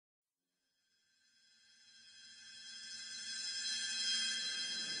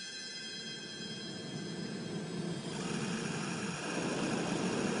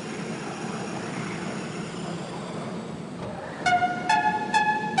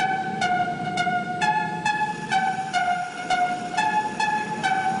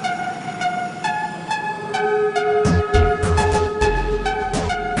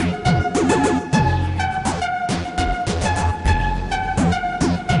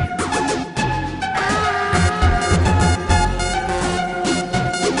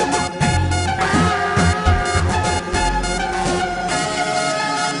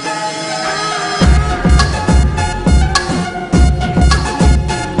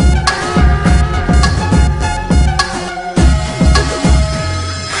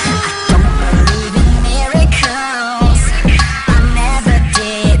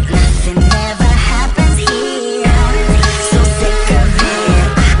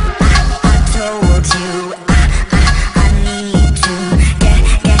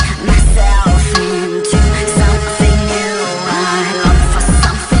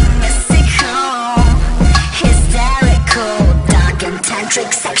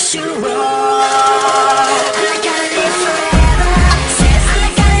you all. I gotta live forever. Said I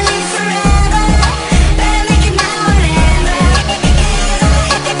gotta live forever. Better make it now or never.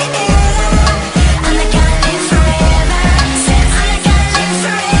 I'm not gonna live forever. Said I gotta live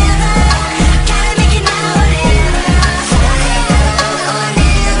forever. Gotta make it now or never.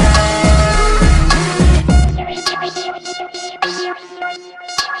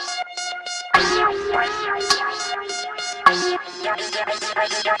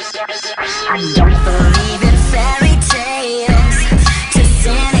 I don't believe in fairy tales, too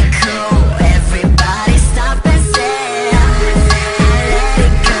cynical. Everybody stop and say, I let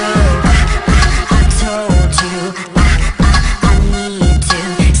it go. I told you I need to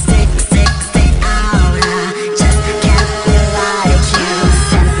stay out. I just can't be like you.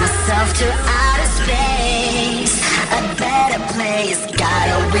 Send myself to outer space, a better place.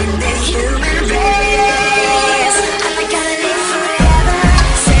 Gotta win the human race. I'm not gonna live forever.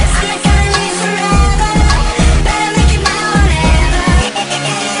 Said I'm not gonna live forever. Better make it now or never.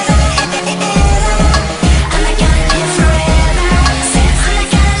 I'm not gonna live forever. Said I'm not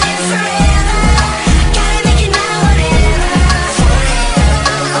gonna live forever. Gotta make it now or never.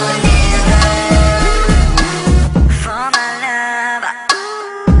 For my love,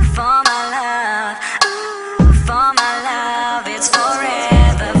 for my love, for my love, it's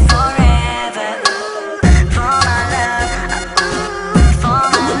forever, forever. For my love, for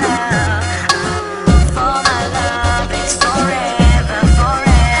my love, for my love, it's forever,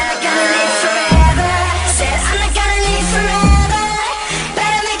 forever. I gotta live forever. Said I'm not gonna live forever.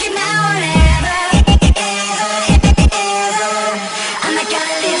 Better make it now or never. I'm not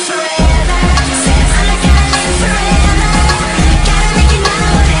gonna live forever. Said I'm not gonna live forever. Gotta make it now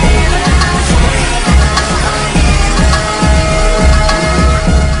or never.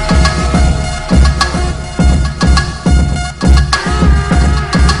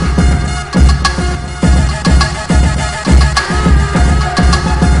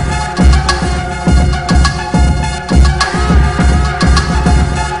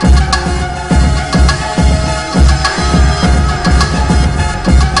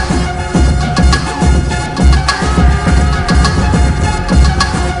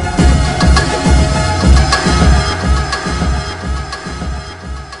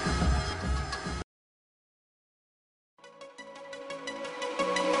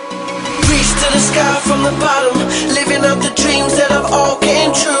 Reach to the sky from the bottom, living out the dreams that have all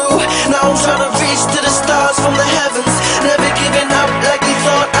came true. Now I'm trying to reach to the stars from the heavens, never giving up like you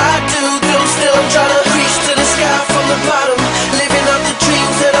thought I'd do. Still I'm trying to reach to the sky from the bottom.